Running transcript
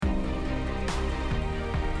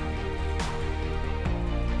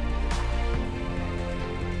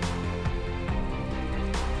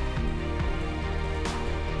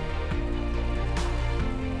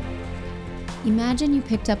Imagine you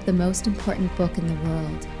picked up the most important book in the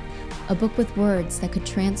world, a book with words that could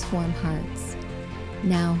transform hearts.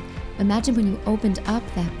 Now, imagine when you opened up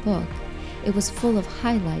that book, it was full of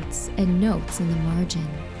highlights and notes in the margin,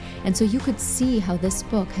 and so you could see how this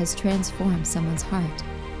book has transformed someone's heart.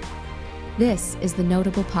 This is the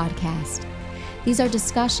Notable Podcast. These are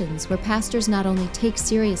discussions where pastors not only take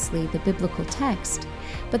seriously the biblical text,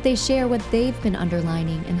 but they share what they've been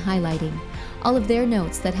underlining and highlighting, all of their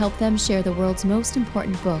notes that help them share the world's most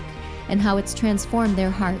important book and how it's transformed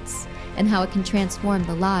their hearts and how it can transform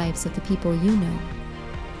the lives of the people you know.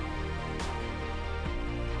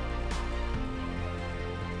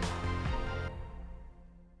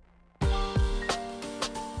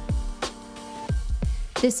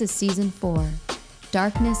 This is Season 4,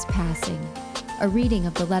 Darkness Passing, a reading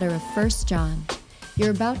of the letter of 1 John.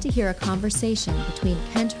 You're about to hear a conversation between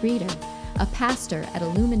Kent Reeder, a pastor at a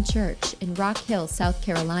Lumen Church in Rock Hill, South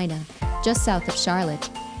Carolina, just south of Charlotte,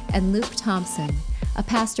 and Luke Thompson, a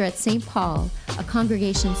pastor at St. Paul, a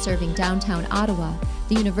congregation serving downtown Ottawa,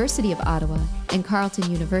 the University of Ottawa, and Carleton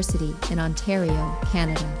University in Ontario,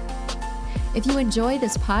 Canada. If you enjoy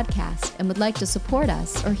this podcast and would like to support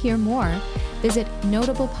us or hear more, visit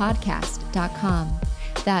notablepodcast.com.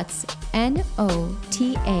 That's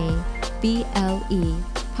NOTABLE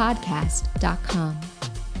podcast.com.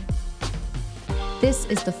 This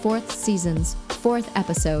is the 4th season's 4th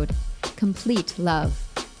episode, Complete Love.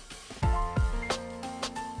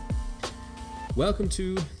 Welcome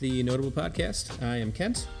to the Notable Podcast. I am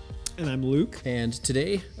Kent. And I'm Luke. And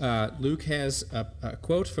today, Luke has a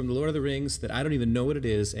quote from The Lord of the Rings that I don't even know what it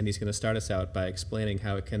is, and he's going to start us out by explaining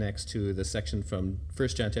how it connects to the section from 1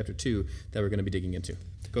 John chapter 2 that we're going to be digging into.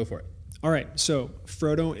 Go for it. All right, so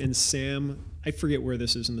Frodo and Sam, I forget where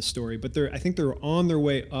this is in the story, but I think they're on their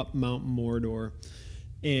way up Mount Mordor.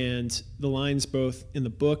 And the lines both in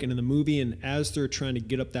the book and in the movie, and as they're trying to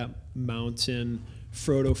get up that mountain,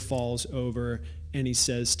 Frodo falls over and he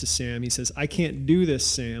says to Sam, I can't do this,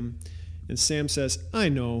 Sam. And Sam says, I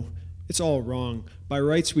know, it's all wrong. By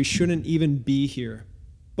rights, we shouldn't even be here,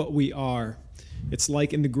 but we are. It's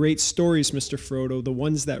like in the great stories, Mr. Frodo, the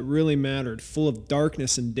ones that really mattered, full of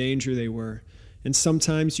darkness and danger they were. And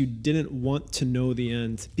sometimes you didn't want to know the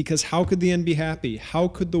end, because how could the end be happy? How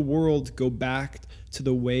could the world go back to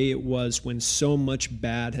the way it was when so much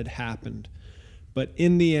bad had happened? But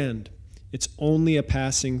in the end, it's only a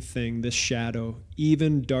passing thing, this shadow.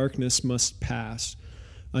 Even darkness must pass.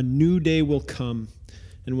 A new day will come,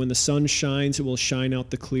 and when the sun shines, it will shine out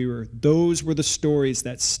the clearer. Those were the stories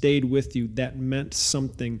that stayed with you, that meant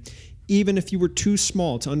something, even if you were too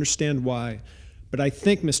small to understand why. But I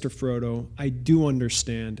think, Mr. Frodo, I do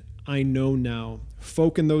understand. I know now.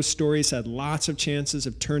 Folk in those stories had lots of chances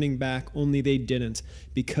of turning back, only they didn't,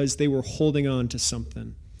 because they were holding on to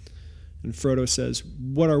something. And Frodo says,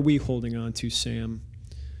 what are we holding on to, Sam?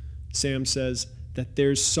 Sam says that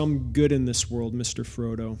there's some good in this world, Mr.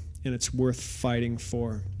 Frodo, and it's worth fighting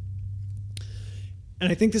for.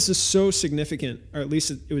 And I think this is so significant, or at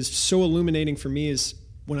least it was so illuminating for me, is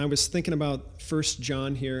when I was thinking about 1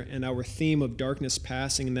 John here and our theme of darkness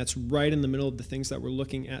passing, and that's right in the middle of the things that we're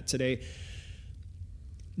looking at today.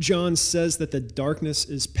 John says that the darkness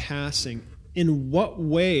is passing. In what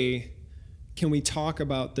way can we talk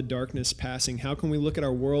about the darkness passing? How can we look at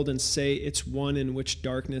our world and say it's one in which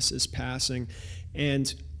darkness is passing?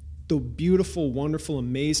 And the beautiful, wonderful,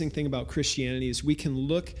 amazing thing about Christianity is we can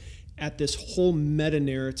look at this whole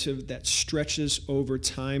meta-narrative that stretches over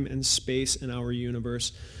time and space in our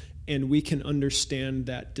universe, and we can understand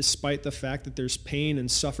that despite the fact that there's pain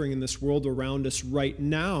and suffering in this world around us right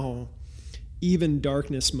now, even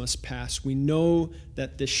darkness must pass. We know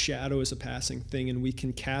that this shadow is a passing thing, and we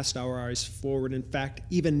can cast our eyes forward. In fact,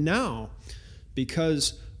 even now,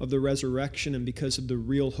 because of the resurrection and because of the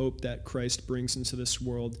real hope that Christ brings into this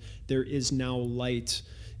world, there is now light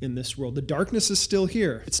in this world. The darkness is still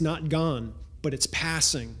here. It's not gone, but it's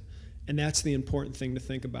passing, and that's the important thing to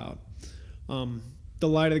think about. The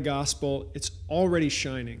light of the gospel, it's already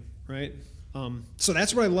shining, right? So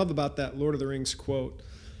that's what I love about that Lord of the Rings quote.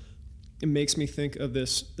 It makes me think of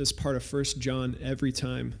this part of 1 John every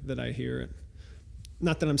time that I hear it.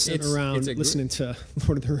 Not that I'm sitting around listening to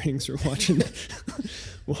Lord of the Rings or watching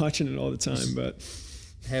it all the time, but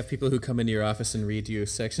have people who come into your office and read you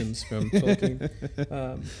sections from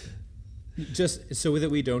Tolkien. Just so that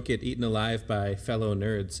we don't get eaten alive by fellow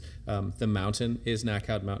nerds, the mountain is not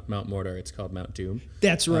called Mount Mordor; it's called Mount Doom.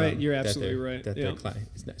 That's right. You're absolutely right.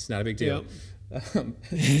 It's not a big deal. Yep.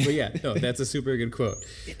 But yeah, no, that's a super good quote.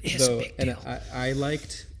 It is a big deal. And I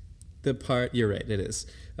liked the part. You're right. It is.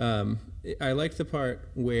 I liked the part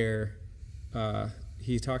where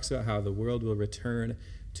he talks about how the world will return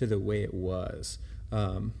to the way it was,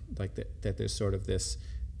 like that there's sort of this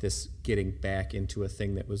getting back into a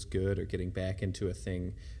thing that was good, or getting back into a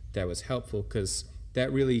thing that was helpful, because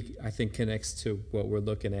that really, I think, connects to what we're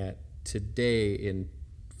looking at today in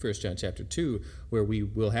 1 John chapter 2, where we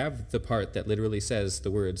will have the part that literally says the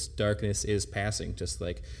words, darkness is passing, just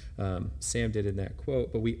like Sam did in that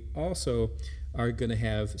quote. But we also are going to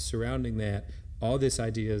have surrounding that all these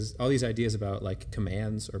ideas about like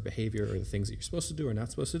commands or behavior or the things that you're supposed to do or not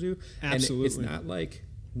supposed to do. Absolutely. And it's not like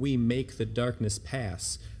we make the darkness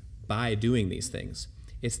pass by doing these things.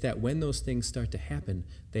 It's that when those things start to happen,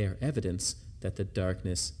 they are evidence that the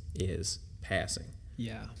darkness is passing.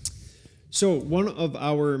 Yeah. So one of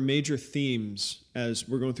our major themes as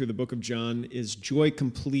we're going through the book of John is joy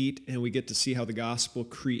complete, and we get to see how the gospel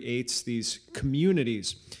creates these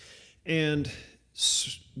communities. And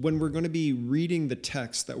when we're going to be reading the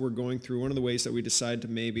text that we're going through, one of the ways that we decide to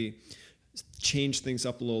maybe change things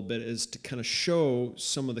up a little bit is to kind of show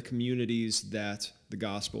some of the communities that the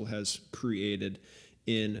gospel has created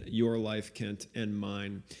in your life, Kent, and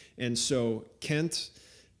mine. And so, Kent,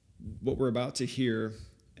 what we're about to hear,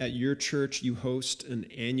 at your church, you host an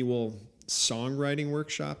annual songwriting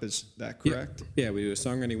workshop. Is that correct? Yeah, we do a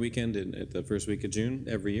songwriting weekend at the first week of June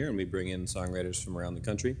every year, and we bring in songwriters from around the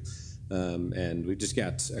country. And we've just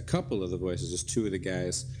got a couple of the voices, just two of the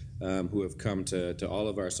guys who have come to all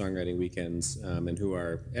of our songwriting weekends and who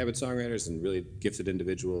are avid songwriters and really gifted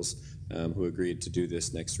individuals who agreed to do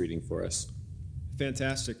this next reading for us.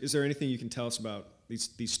 Fantastic. Is there anything you can tell us about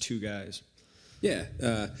these two guys? Yeah,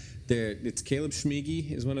 it's Caleb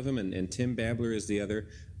Schmiege is one of them, and Tim Babler is the other.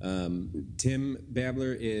 Tim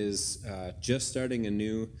Babler is just starting a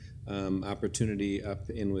new opportunity up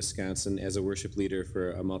in Wisconsin as a worship leader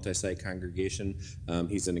for a multi-site congregation.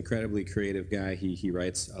 He's an incredibly creative guy. He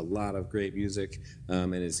writes a lot of great music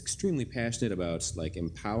and is extremely passionate about like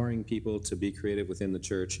empowering people to be creative within the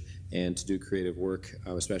church and to do creative work,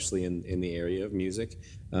 especially in the area of music.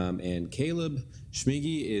 And Caleb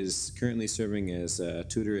Schmiege is currently serving as a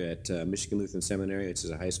tutor at Michigan Lutheran Seminary, which is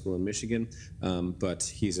a high school in Michigan. But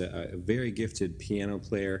he's a very gifted piano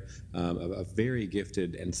player, a very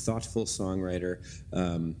gifted and thoughtful songwriter.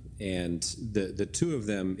 And the two of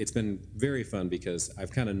them, it's been very fun because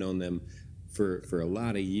I've kind of known them for a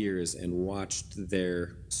lot of years and watched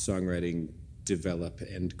their songwriting develop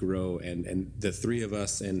and grow, and the three of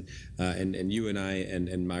us and you and I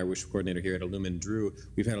and my worship coordinator here at Illumin, Drew,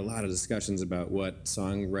 we've had a lot of discussions about what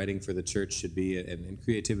songwriting for the church should be and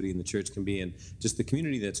creativity in the church can be, and just the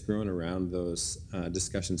community that's grown around those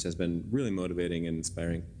discussions has been really motivating and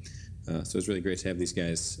inspiring. So it's really great to have these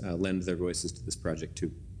guys lend their voices to this project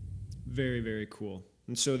too. Very, very cool.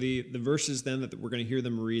 And so the verses then that we're going to hear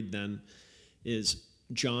them read then is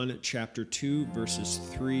John chapter 2, verses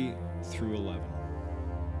 3 through 11.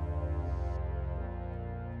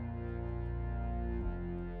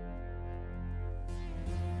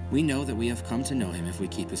 We know that we have come to know him if we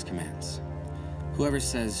keep his commands. Whoever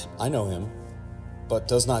says, I know him, but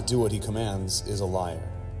does not do what he commands is a liar,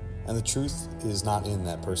 and the truth is not in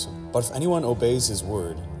that person. But if anyone obeys his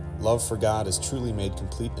word, love for God is truly made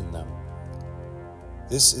complete in them.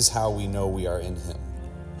 This is how we know we are in him.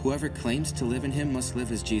 whoever claims to live in him must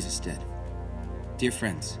live as Jesus did. Dear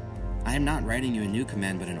friends, I am not writing you a new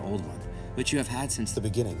command but an old one, which you have had since the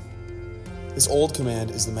beginning. This old command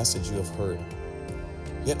is the message you have heard.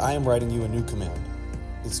 Yet I am writing you a new command.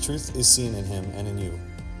 Its truth is seen in him and in you,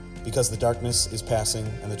 because the darkness is passing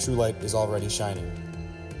and the true light is already shining.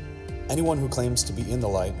 Anyone who claims to be in the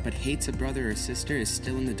light but hates a brother or sister is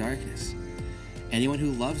still in the darkness. Anyone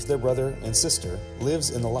who loves their brother and sister lives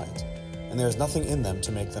in the light, and there is nothing in them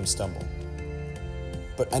to make them stumble.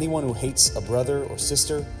 But anyone who hates a brother or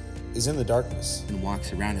sister is in the darkness and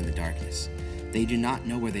walks around in the darkness. They do not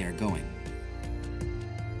know where they are going,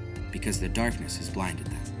 because the darkness has blinded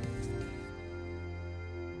them.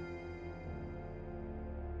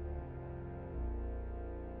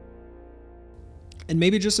 And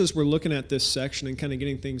maybe just as we're looking at this section and kind of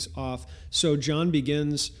getting things off, so John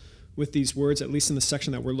begins with these words, at least in the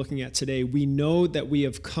section that we're looking at today. We know that we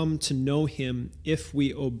have come to know him if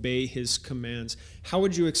we obey his commands. How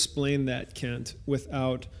would you explain that, Kent,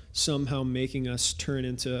 without somehow making us turn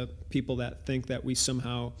into people that think that we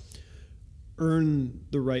somehow earn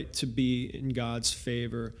the right to be in God's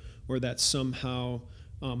favor, or that somehow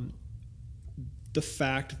the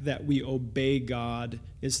fact that we obey God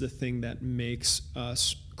is the thing that makes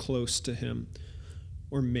us close to him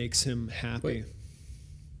or makes him happy? Wait.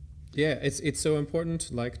 Yeah, it's so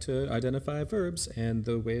important, like, to identify verbs and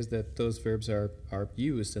the ways that those verbs are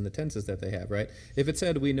used and the tenses that they have, right? If it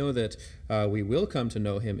said we know that we will come to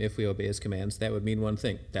know him if we obey his commands, that would mean one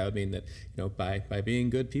thing. That would mean that, by being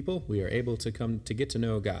good people, we are able to come to get to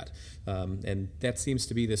know God. And that seems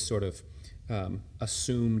to be this sort of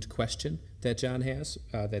assumed question that John has,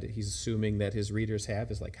 that he's assuming that his readers have,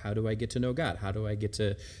 is like, how do I get to know God? How do I get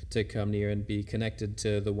to come near and be connected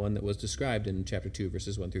to the one that was described in chapter 2,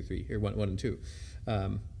 verses 1 through 3, or 1 and 2?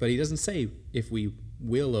 But he doesn't say if we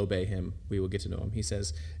will obey him, we will get to know him. He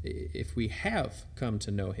says if we have come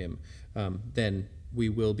to know him, then we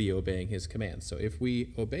will be obeying his commands. So if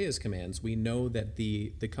we obey his commands, we know that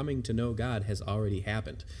the coming to know God has already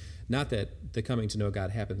happened. Not that the coming to know God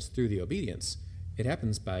happens through the obedience. It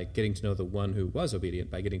happens by getting to know the one who was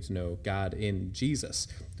obedient, by getting to know God in Jesus,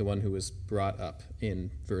 the one who was brought up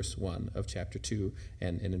in verse 1 of chapter 2,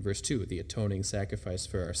 and in verse 2, the atoning sacrifice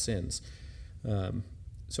for our sins.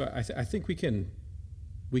 So I think we can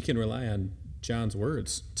rely on John's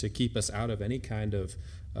words to keep us out of any kind of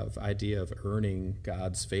idea of earning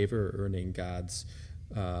God's favor, earning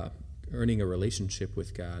a relationship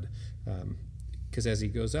with God. Because as he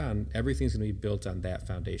goes on, everything's going to be built on that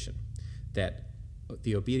foundation, that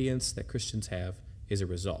the obedience that Christians have is a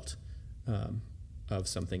result of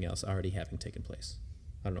something else already having taken place.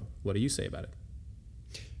 I don't know. What do you say about it?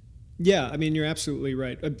 Yeah, I mean, you're absolutely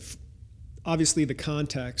right. Obviously, the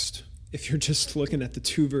context, if you're just looking at the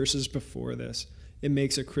 2 verses before this, it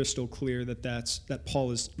makes it crystal clear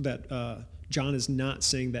that John is not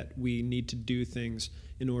saying that we need to do things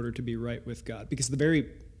in order to be right with God. Because the very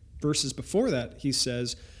verses before that, he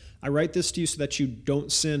says, I write this to you so that you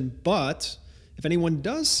don't sin, but if anyone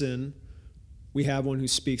does sin, we have one who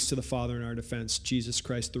speaks to the Father in our defense, Jesus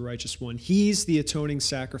Christ, the righteous one. He's the atoning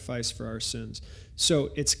sacrifice for our sins.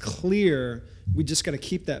 So it's clear, we just got to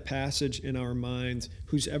keep that passage in our mind.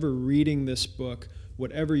 Who's ever reading this book,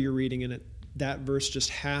 whatever you're reading in it, that verse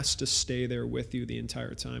just has to stay there with you the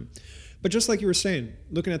entire time. But just like you were saying,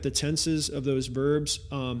 looking at the tenses of those verbs,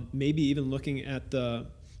 maybe even looking at the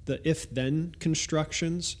if-then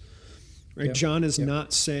constructions, right? Yep. John is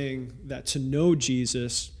not saying that to know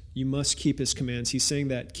Jesus, you must keep his commands. He's saying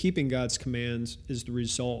that keeping God's commands is the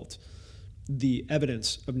result, the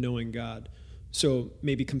evidence of knowing God. So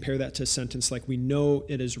maybe compare that to a sentence like, we know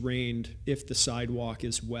it has rained if the sidewalk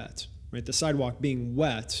is wet, right? The sidewalk being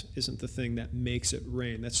wet isn't the thing that makes it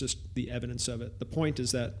rain. That's just the evidence of it. The point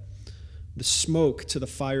is that the smoke to the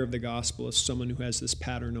fire of the gospel is someone who has this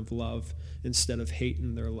pattern of love instead of hate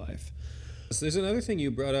in their life. So there's another thing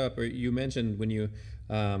you brought up, or you mentioned when you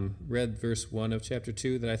read verse 1 of chapter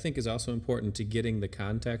 2, that I think is also important to getting the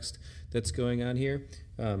context that's going on here.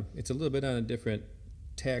 It's a little bit on a different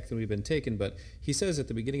tack than we've been taking, but he says at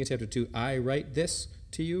the beginning of chapter 2, I write this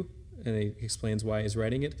to you, and he explains why he's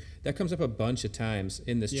writing it. That comes up a bunch of times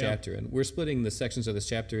in this chapter, and we're splitting the sections of this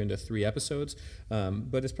chapter into 3 episodes,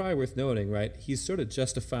 but it's probably worth noting, right? He's sort of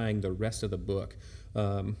justifying the rest of the book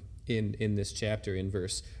in this chapter. In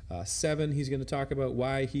verse 7, he's going to talk about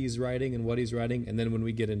why he's writing and what he's writing, and then when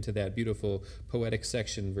we get into that beautiful poetic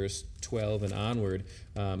section, verse 12 and onward,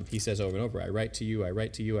 he says over and over, I write to you, I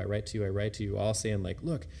write to you, I write to you, I write to you, all saying like,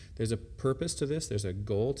 look, there's a purpose to this, there's a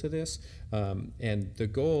goal to this, and the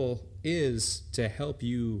goal is to help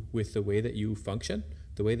you with the way that you function,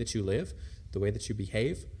 the way that you live, the way that you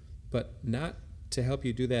behave, but not to help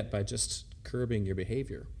you do that by just curbing your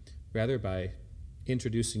behavior, rather by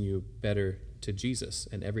introducing you better to Jesus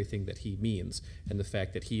and everything that he means and the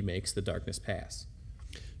fact that he makes the darkness pass.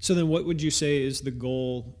 So then what would you say is the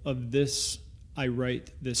goal of this I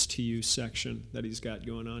write this to you section that he's got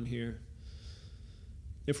going on here?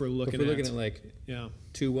 If we're looking at like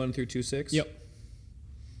 2:1 through 2:6? Yep.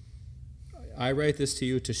 I write this to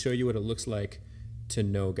you to show you what it looks like to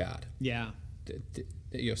know God. Yeah.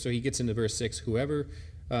 So he gets into verse 6, whoever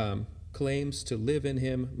claims to live in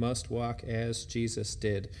him must walk as Jesus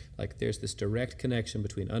did. Like there's this direct connection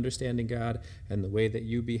between understanding God and the way that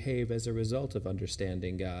you behave as a result of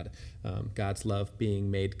understanding God. God's love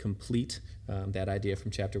being made complete, that idea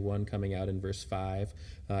from chapter 1 coming out in verse 5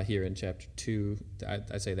 here in chapter 2.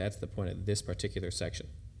 I'd say that's the point of this particular section.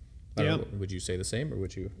 I don't know, would you say the same, or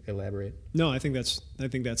would you elaborate? No, I think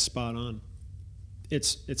that's spot on.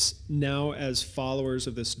 It's now, as followers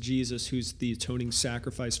of this Jesus who's the atoning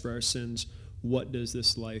sacrifice for our sins, what does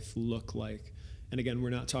this life look like? And again, we're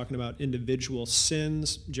not talking about individual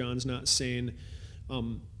sins. John's not saying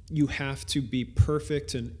you have to be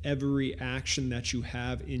perfect in every action that you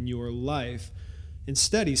have in your life.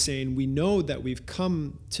 Instead, he's saying we know that we've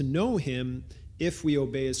come to know him if we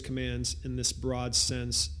obey his commands in this broad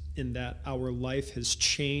sense in that our life has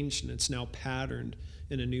changed and it's now patterned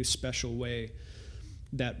in a new special way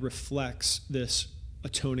that reflects this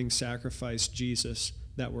atoning sacrifice, Jesus,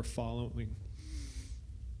 that we're following.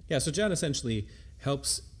 Yeah, so John essentially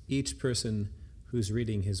helps each person who's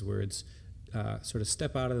reading his words sort of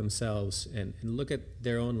step out of themselves and look at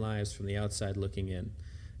their own lives from the outside looking in.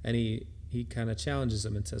 And he kind of challenges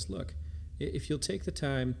them and says, look, if you'll take the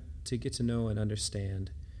time to get to know and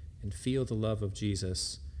understand and feel the love of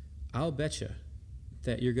Jesus, I'll bet you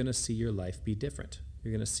that you're going to see your life be different.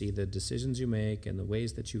 You're going to see the decisions you make and the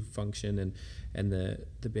ways that you function and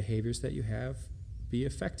the behaviors that you have be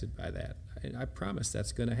affected by that. I promise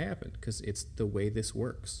that's going to happen because it's the way this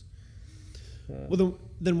works. Well,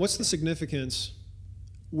 then what's the significance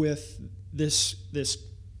with this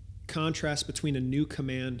contrast between a new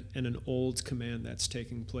command and an old command that's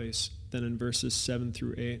taking place then in verses 7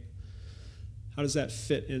 through 8? How does that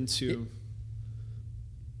fit into...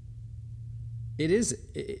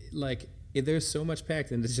 There's so much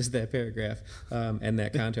packed into just that paragraph and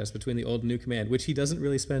that contrast between the old and new command, which he doesn't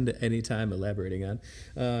really spend any time elaborating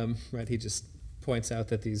on. Right? He just points out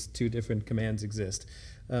that these two different commands exist.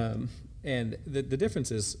 And the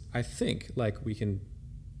difference is, I think,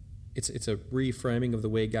 it's a reframing of the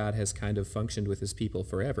way God has kind of functioned with his people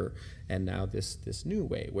forever, and now this new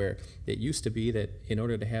way, where it used to be that in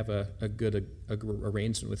order to have a good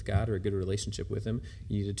arrangement with God or a good relationship with him,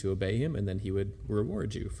 you needed to obey him, and then he would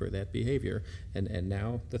reward you for that behavior. And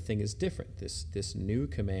now the thing is different. This new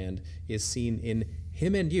command is seen in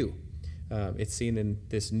him and you. It's seen in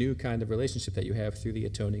this new kind of relationship that you have through the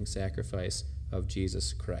atoning sacrifice of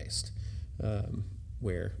Jesus Christ,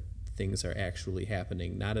 where things are actually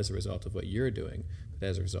happening, not as a result of what you're doing, but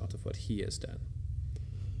as a result of what he has done.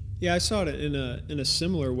 Yeah, I saw it in a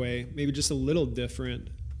similar way, maybe just a little different.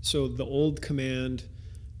 So the old command,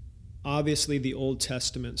 obviously the Old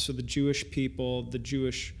Testament. So the Jewish people, the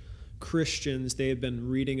Jewish Christians, they have been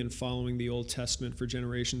reading and following the Old Testament for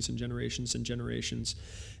generations and generations and generations.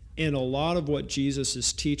 And a lot of what Jesus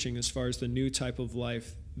is teaching as far as the new type of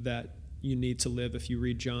life that you need to live, if you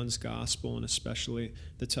read John's gospel, and especially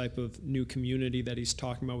the type of new community that he's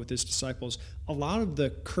talking about with his disciples, a lot of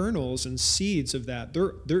the kernels and seeds of that,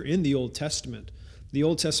 they're in the Old Testament. The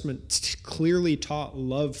Old Testament clearly taught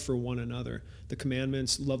love for one another. The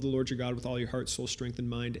commandments, love the Lord your God with all your heart, soul, strength, and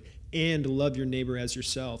mind, and love your neighbor as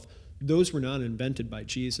yourself. Those were not invented by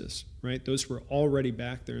Jesus, right? Those were already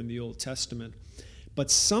back there in the Old Testament. But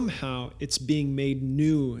somehow it's being made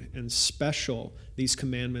new and special, these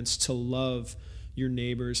commandments, to love your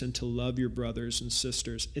neighbors and to love your brothers and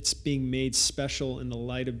sisters. It's being made special in the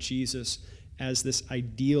light of Jesus as this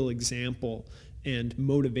ideal example and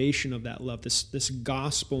motivation of that love, this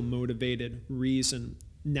gospel-motivated reason.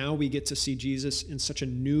 Now we get to see Jesus in such a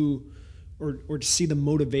new, or to see the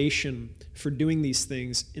motivation for doing these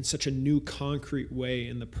things in such a new, concrete way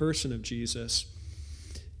in the person of Jesus.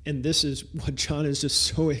 And this is what John is just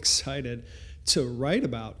so excited to write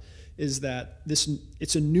about, is that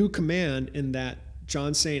it's a new command in that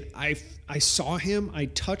John's saying, I saw him, I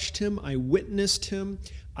touched him, I witnessed him,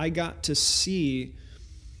 I got to see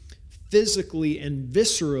physically and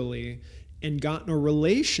viscerally and got in a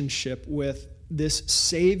relationship with this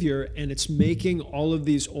Savior, and it's making all of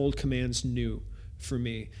these old commands new for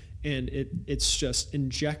me. And it's just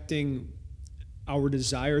injecting our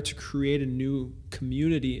desire to create a new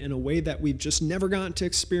community in a way that we've just never gotten to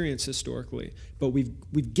experience historically. But we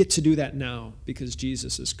get to do that now because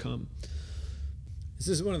Jesus has come. This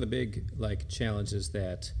is one of the big challenges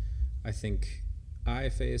that I think I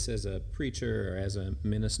face as a preacher or as a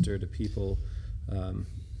minister to people.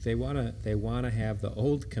 They want to have the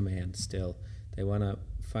old command still. They want to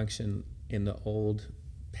function in the old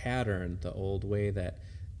pattern, the old way that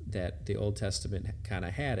the Old Testament kind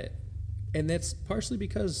of had it. And that's partially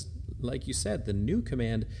because, like you said, the new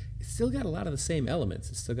command, it's still got a lot of the same elements.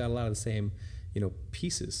 It's still got a lot of the same,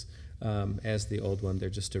 pieces as the old one. They're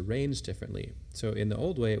just arranged differently. So in the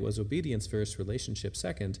old way, it was obedience first, relationship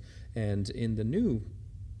second. And in the new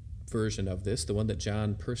version of this, the one that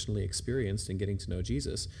John personally experienced in getting to know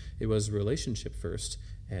Jesus, it was relationship first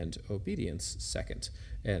and obedience second.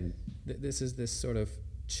 And this is this sort of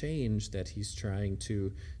change that he's trying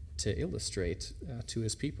to illustrate to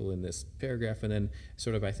his people in this paragraph. And then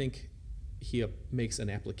sort of, I think he makes an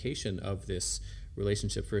application of this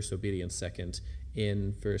relationship first, obedience second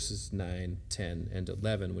in verses 9, 10, and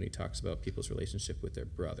 11 when he talks about people's relationship with their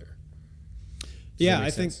brother.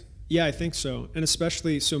 I think so. And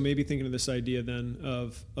especially, so maybe thinking of this idea then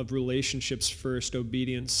of relationships first,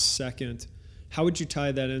 obedience second, how would you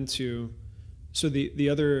tie that into, so the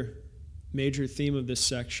other major theme of this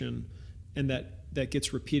section, and that that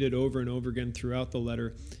gets repeated over and over again throughout the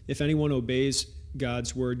letter. If anyone obeys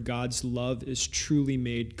God's word, God's love is truly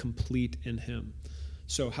made complete in him.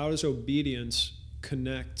 So how does obedience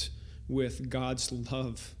connect with God's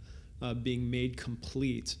love being made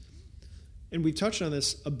complete? And we've touched on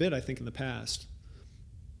this a bit, I think, in the past.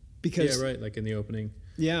 Because, yeah, right, like in the opening.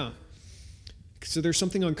 Yeah. So there's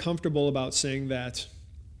something uncomfortable about saying that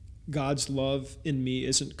God's love in me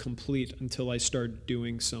isn't complete until I start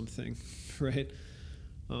doing something, right?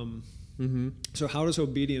 So how does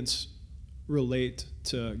obedience relate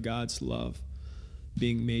to God's love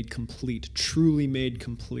being made complete, truly made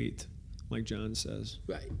complete, like John says?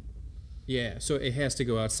 Right. Yeah, so it has to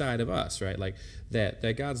go outside of us, right? Like that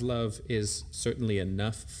God's love is certainly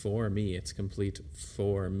enough for me. It's complete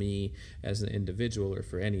for me as an individual, or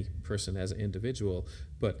for any person as an individual.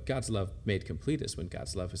 But God's love made complete is when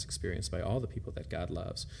God's love is experienced by all the people that God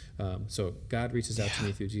loves. So God reaches out to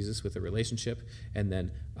me through Jesus with a relationship, and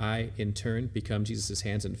then I, in turn, become Jesus'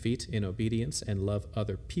 hands and feet in obedience and love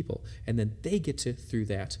other people. And then they get to, through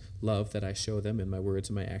that love that I show them in my words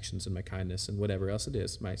and my actions and my kindness and whatever else it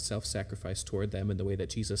is, my self-sacrifice toward them in the way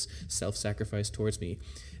that Jesus self-sacrificed towards me.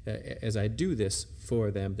 As I do this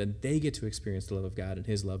for them, then they get to experience the love of God, and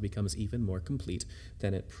his love becomes even more complete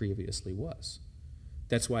than it previously was.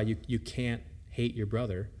 That's why you can't hate your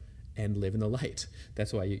brother and live in the light.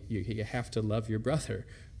 That's why you have to love your brother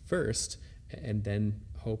first, and then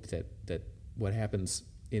hope that what happens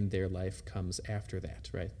in their life comes after that,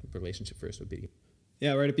 right? Relationship first would be.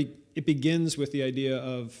 Yeah, right. It begins with the idea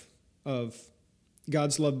of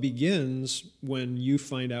God's love begins when you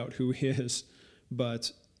find out who he is,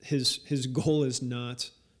 but his goal is not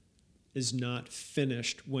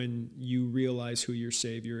finished when you realize who your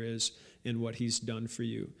Savior is and what he's done for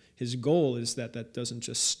you. His goal is that doesn't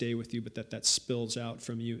just stay with you, but that spills out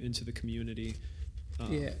from you into the community,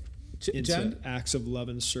 into John, acts of love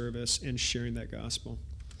and service and sharing that gospel.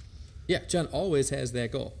 Yeah, John always has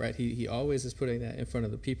that goal, right? He always is putting that in front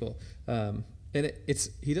of the people. And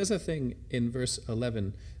he does a thing in verse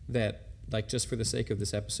 11 that, like, just for the sake of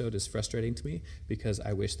this episode, is frustrating to me, because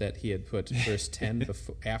I wish that he had put verse 10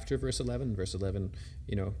 after verse 11,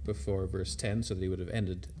 before verse 10, so that he would have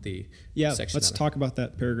ended the section. Let's talk about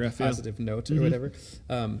that paragraph. Positive note or whatever.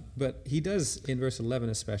 But he does, in verse 11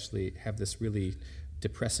 especially, have this really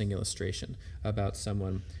depressing illustration about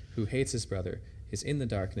someone who hates his brother, is in the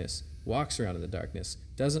darkness, walks around in the darkness,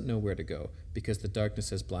 doesn't know where to go because the darkness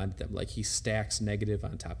has blinded them. Like, he stacks negative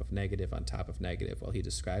on top of negative on top of negative while he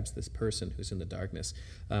describes this person who's in the darkness.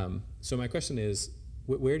 So my question is,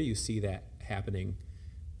 where do you see that happening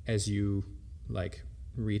as you, like,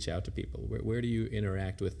 reach out to people? Where do you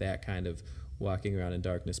interact with that kind of walking around in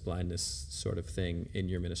darkness, blindness sort of thing in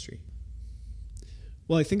your ministry?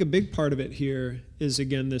 Well, I think a big part of it here is,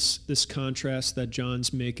 again, this contrast that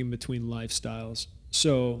John's making between lifestyles.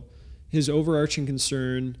 So his overarching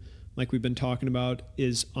concern, like we've been talking about,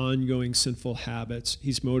 is ongoing sinful habits.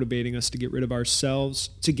 He's motivating us to get rid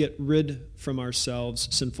from ourselves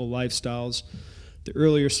sinful lifestyles. The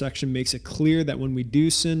earlier section makes it clear that when we do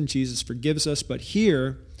sin, Jesus forgives us. But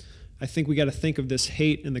here, I think we got to think of this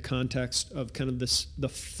hate in the context of kind of the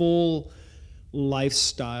full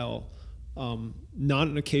lifestyle, not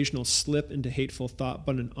an occasional slip into hateful thought,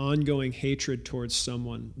 but an ongoing hatred towards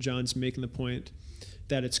someone. John's making the point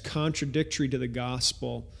that it's contradictory to the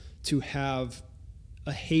gospel to have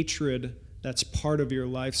a hatred that's part of your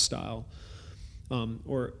lifestyle,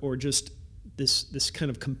 or just this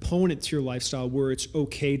kind of component to your lifestyle where it's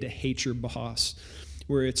okay to hate your boss,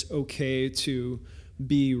 where it's okay to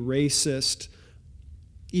be racist,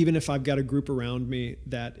 even if I've got a group around me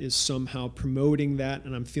that is somehow promoting that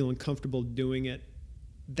and I'm feeling comfortable doing it.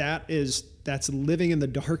 That's living in the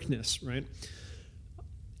darkness, right?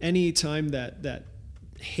 Anytime that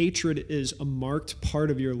hatred is a marked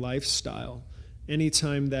part of your lifestyle,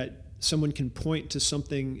 anytime that someone can point to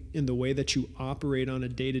something in the way that you operate on a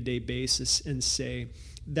day-to-day basis and say,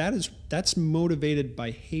 that's motivated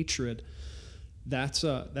by hatred, that's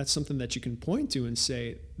something that you can point to and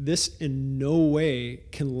say, this in no way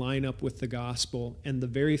can line up with the gospel. And the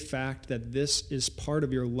very fact that this is part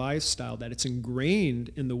of your lifestyle, that it's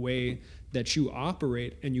ingrained in the way that you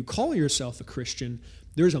operate and you call yourself a Christian,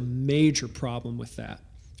 there's a major problem with that.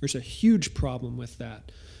 There's a huge problem with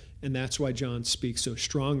that. And that's why John speaks so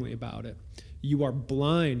strongly about it. You are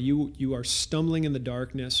blind. You are stumbling in the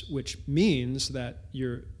darkness, which means that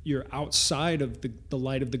you're outside of the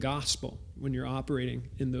light of the gospel when you're operating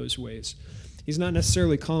in those ways. He's not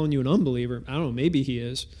necessarily calling you an unbeliever. I don't know, maybe he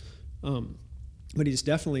is. But he's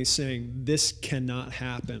definitely saying this cannot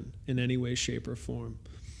happen in any way, shape, or form.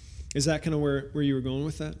 Is that kind of where you were going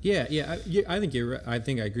with that? I think you're right. I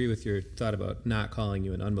think I agree with your thought about not calling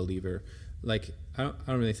you an unbeliever. Like, I don't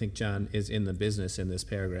really think John is in the business in this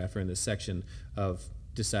paragraph or in this section of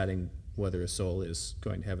deciding whether a soul is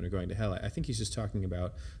going to heaven or going to hell. I think he's just talking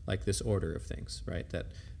about like this order of things, right?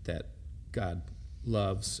 That God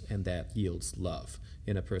loves and that yields love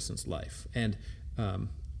in a person's life. And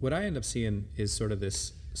what I end up seeing is sort of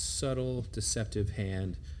this subtle, deceptive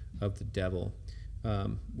hand of the devil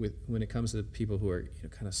when it comes to people who are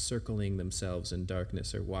kind of circling themselves in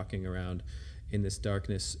darkness or walking around in this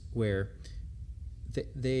darkness, where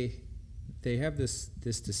they have this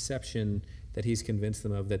deception that he's convinced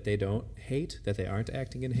them of, that they don't hate, that they aren't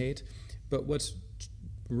acting in hate. But what's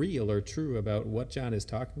real or true about what John is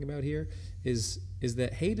talking about here is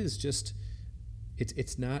that hate is just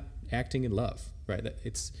it's not acting in love, right?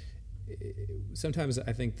 Sometimes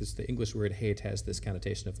I think the English word hate has this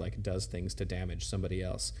connotation of like does things to damage somebody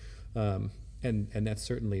else, and that's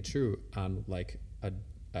certainly true on like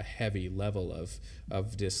a heavy level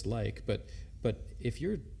of dislike. But if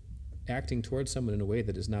you're acting towards someone in a way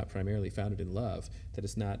that is not primarily founded in love, that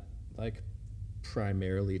is not like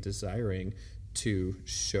primarily desiring to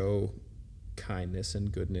show kindness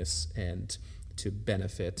and goodness and to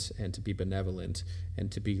benefit and to be benevolent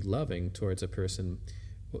and to be loving towards a person,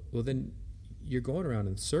 well then you're going around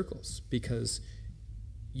in circles, because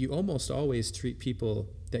you almost always treat people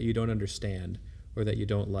that you don't understand or that you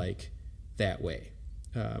don't like that way.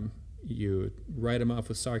 You write them off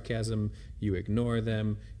with sarcasm, you ignore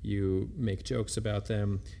them, you make jokes about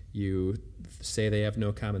them, you say they have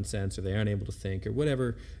no common sense or they aren't able to think, or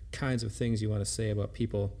whatever kinds of things you want to say about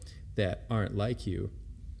people that aren't like you.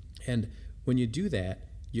 And when you do that,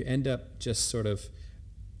 you end up just sort of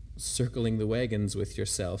circling the wagons with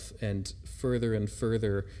yourself and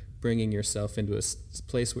further bringing yourself into a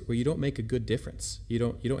place where you don't make a good difference. You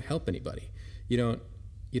don't help anybody. You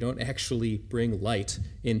don't actually bring light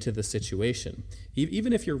into the situation.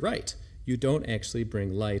 Even if you're right, you don't actually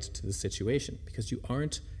bring light to the situation because you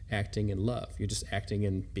aren't acting in love. You're just acting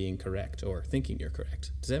in being correct or thinking you're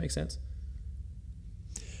correct. Does that make sense?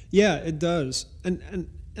 Yeah, it does. And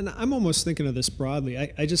I'm almost thinking of this broadly.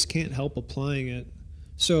 I just can't help applying it.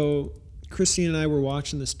 So Christine and I were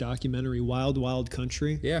watching this documentary, Wild Wild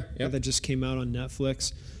Country. Yeah. That just came out on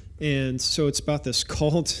Netflix. And so it's about this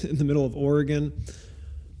cult in the middle of Oregon.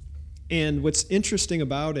 And what's interesting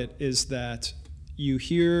about it is that you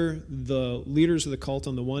hear the leaders of the cult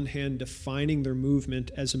on the one hand defining their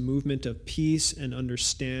movement as a movement of peace and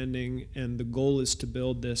understanding, and the goal is to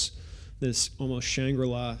build this almost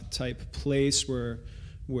Shangri-La type place where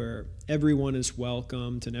everyone is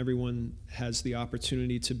welcomed and everyone has the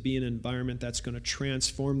opportunity to be in an environment that's going to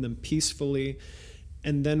transform them peacefully.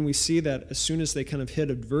 And then we see that as soon as they kind of hit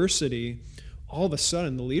adversity, all of a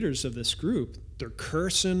sudden the leaders of this group, they're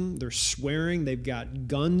cursing, they're swearing, they've got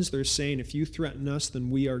guns, they're saying, if you threaten us, then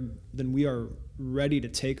we are ready to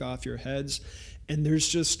take off your heads. And there's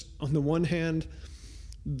just, on the one hand,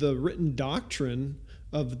 the written doctrine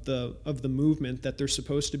of the movement that they're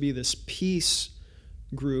supposed to be this peace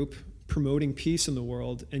group promoting peace in the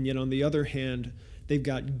world, and yet on the other hand, they've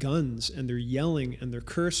got guns and they're yelling and they're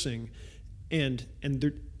cursing, and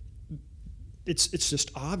it's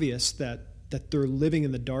just obvious that they're living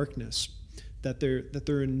in the darkness, that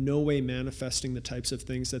they're in no way manifesting the types of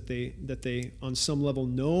things that they on some level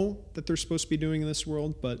know that they're supposed to be doing in this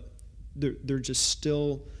world, but they're just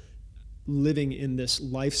still living in this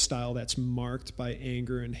lifestyle that's marked by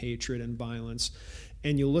anger and hatred and violence.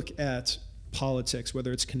 And you look at politics,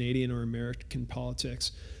 whether it's Canadian or American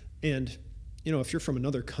politics, and if you're from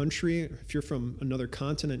another country, if you're from another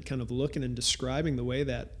continent, kind of looking and describing the way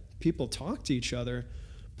that people talk to each other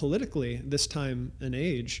politically this time and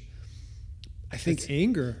age, I think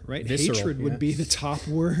anger, right? Visceral, hatred would be the top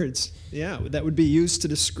words. Yeah, that would be used to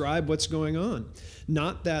describe what's going on.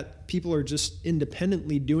 Not that people are just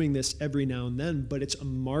independently doing this every now and then, but it's a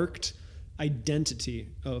marked identity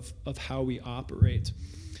of how we operate.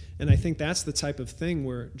 And I think that's the type of thing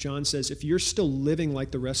where John says, if you're still living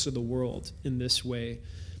like the rest of the world in this way,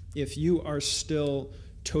 if you are still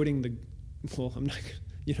toting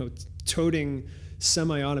toting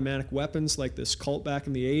semi-automatic weapons like this cult back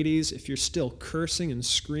in the 80s, if you're still cursing and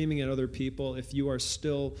screaming at other people, if you are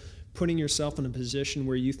still putting yourself in a position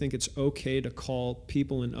where you think it's okay to call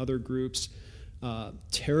people in other groups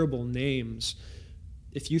terrible names,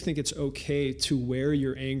 if you think it's okay to wear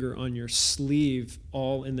your anger on your sleeve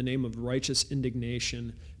all in the name of righteous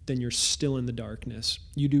indignation, then you're still in the darkness.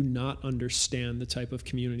 You do not understand the type of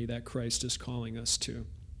community that Christ is calling us to.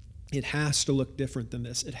 It has to look different than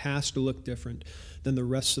this. It has to look different than the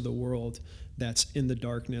rest of the world that's in the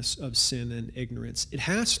darkness of sin and ignorance. It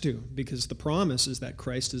has to, because the promise is that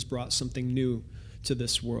Christ has brought something new to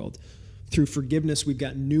this world. Through forgiveness, we've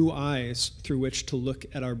got new eyes through which to look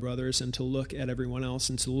at our brothers and to look at everyone else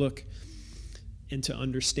and to look and to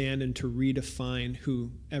understand and to redefine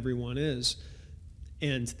who everyone is.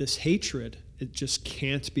 And this hatred, it just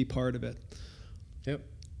can't be part of it. Yep.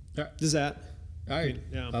 Does that? I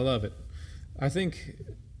love it. I think,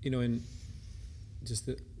 in just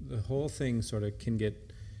the whole thing sort of can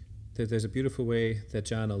get, there's a beautiful way that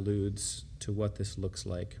John alludes to what this looks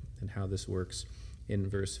like and how this works in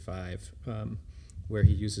verse 5, where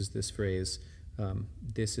he uses this phrase,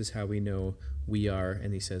 this is how we know we are,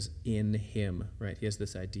 and he says, in him, right? He has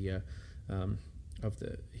this idea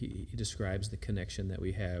he describes the connection that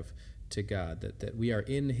we have to God, that we are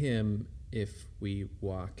in him if we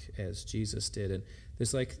walk as Jesus did. And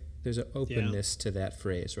there's an openness to that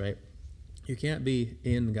phrase, right? You can't be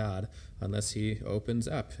in God unless he opens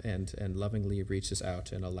up and lovingly reaches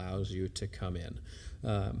out and allows you to come in.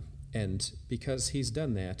 And because he's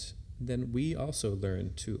done that, then we also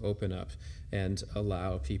learn to open up and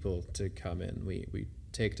allow people to come in. We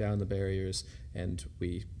take down the barriers and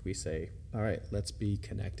we say, all right, let's be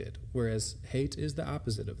connected. Whereas hate is the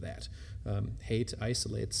opposite of that. Hate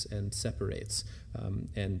isolates and separates.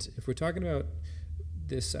 And if we're talking about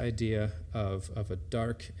this idea of a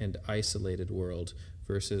dark and isolated world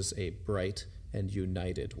versus a bright and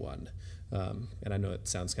united one, and I know it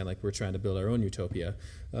sounds kind of like we're trying to build our own utopia,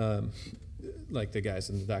 like the guys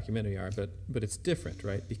in the documentary are, but it's different,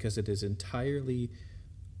 right? Because it is entirely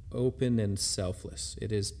open and selfless.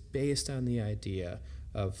 It is based on the idea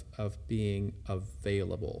of being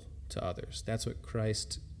available to others. That's what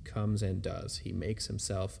Christ comes and does. He makes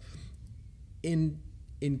himself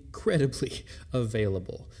incredibly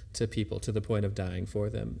available to people to the point of dying for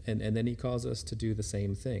them. And then he calls us to do the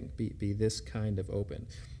same thing, be this kind of open.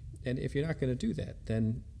 And if you're not going to do that,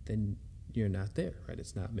 then you're not there, right?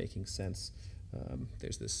 It's not making sense.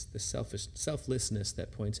 There's this selflessness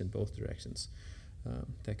that points in both directions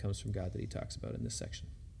that comes from God that he talks about in this section.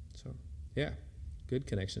 So, yeah, good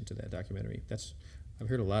connection to that documentary. I've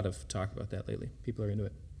heard a lot of talk about that lately. People are into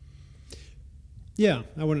it. Yeah,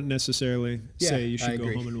 I wouldn't necessarily say you should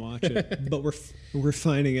go home and watch it, but we're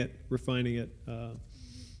finding it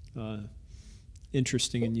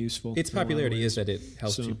interesting and useful. Its popularity is that it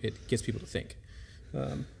helps it gets people to think.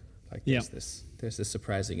 There's this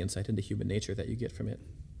surprising insight into human nature that you get from it.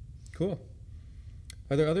 Cool.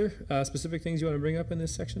 Are there other specific things you want to bring up in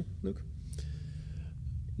this section, Luke?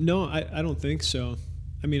 No, I don't think so.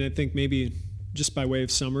 I mean, I think maybe just by way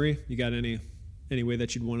of summary, you got any way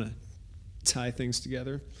that you'd want to tie things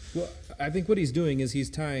together? Well, I think what he's doing is he's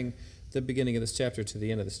tying the beginning of this chapter to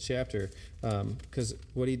the end of this chapter, because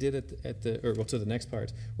what he did to the next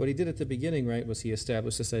part, what he did at the beginning, right, was he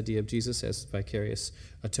established this idea of Jesus as vicarious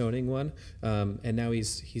atoning one, and now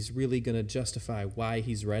he's really going to justify why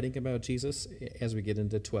he's writing about Jesus as we get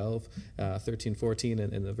into 12, 13, 14,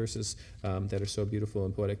 and the verses that are so beautiful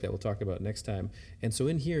and poetic that we'll talk about next time. And so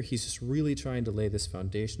in here, he's just really trying to lay this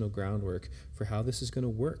foundational groundwork for how this is going to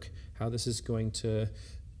work, how this is going to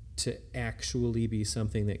actually be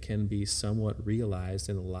something that can be somewhat realized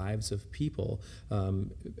in the lives of people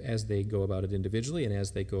as they go about it individually and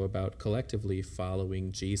as they go about collectively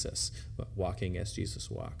following Jesus, walking as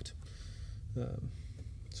Jesus walked.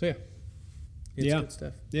 It's good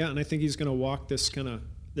stuff. Yeah, and I think he's going to walk this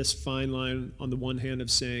fine line on the one hand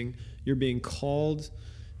of saying you're being called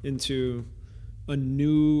into a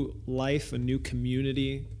new life, a new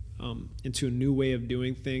community, into a new way of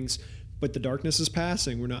doing things. But the darkness is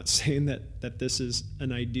passing. We're not saying that this is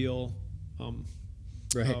an ideal,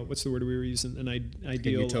 right? What's the word we were using? An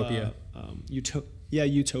ideal utopia.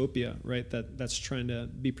 Utopia, right? That's trying to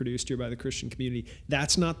be produced here by the Christian community.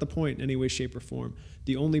 That's not the point in any way, shape, or form.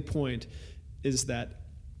 The only point is that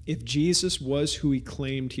if Jesus was who he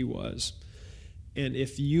claimed he was, and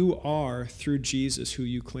if you are, through Jesus, who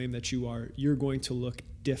you claim that you are, you're going to look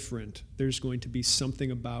different. There's going to be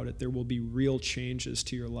something about it. There will be real changes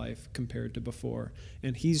to your life compared to before.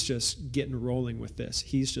 And he's just getting rolling with this.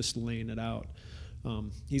 He's just laying it out.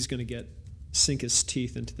 He's going to sink his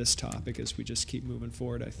teeth into this topic as we just keep moving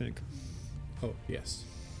forward, I think. Oh, yes.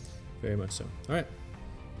 Very much so. All right.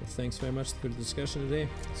 Well, thanks very much for the discussion today.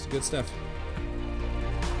 It's good stuff.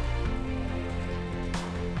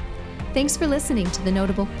 Thanks for listening to the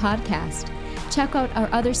Notable Podcast. Check out our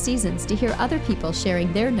other seasons to hear other people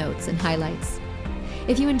sharing their notes and highlights.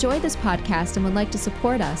 If you enjoy this podcast and would like to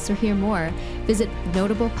support us or hear more, visit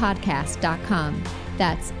notablepodcast.com.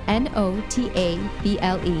 That's NOTABLE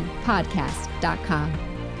podcast.com.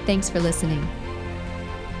 Thanks for listening.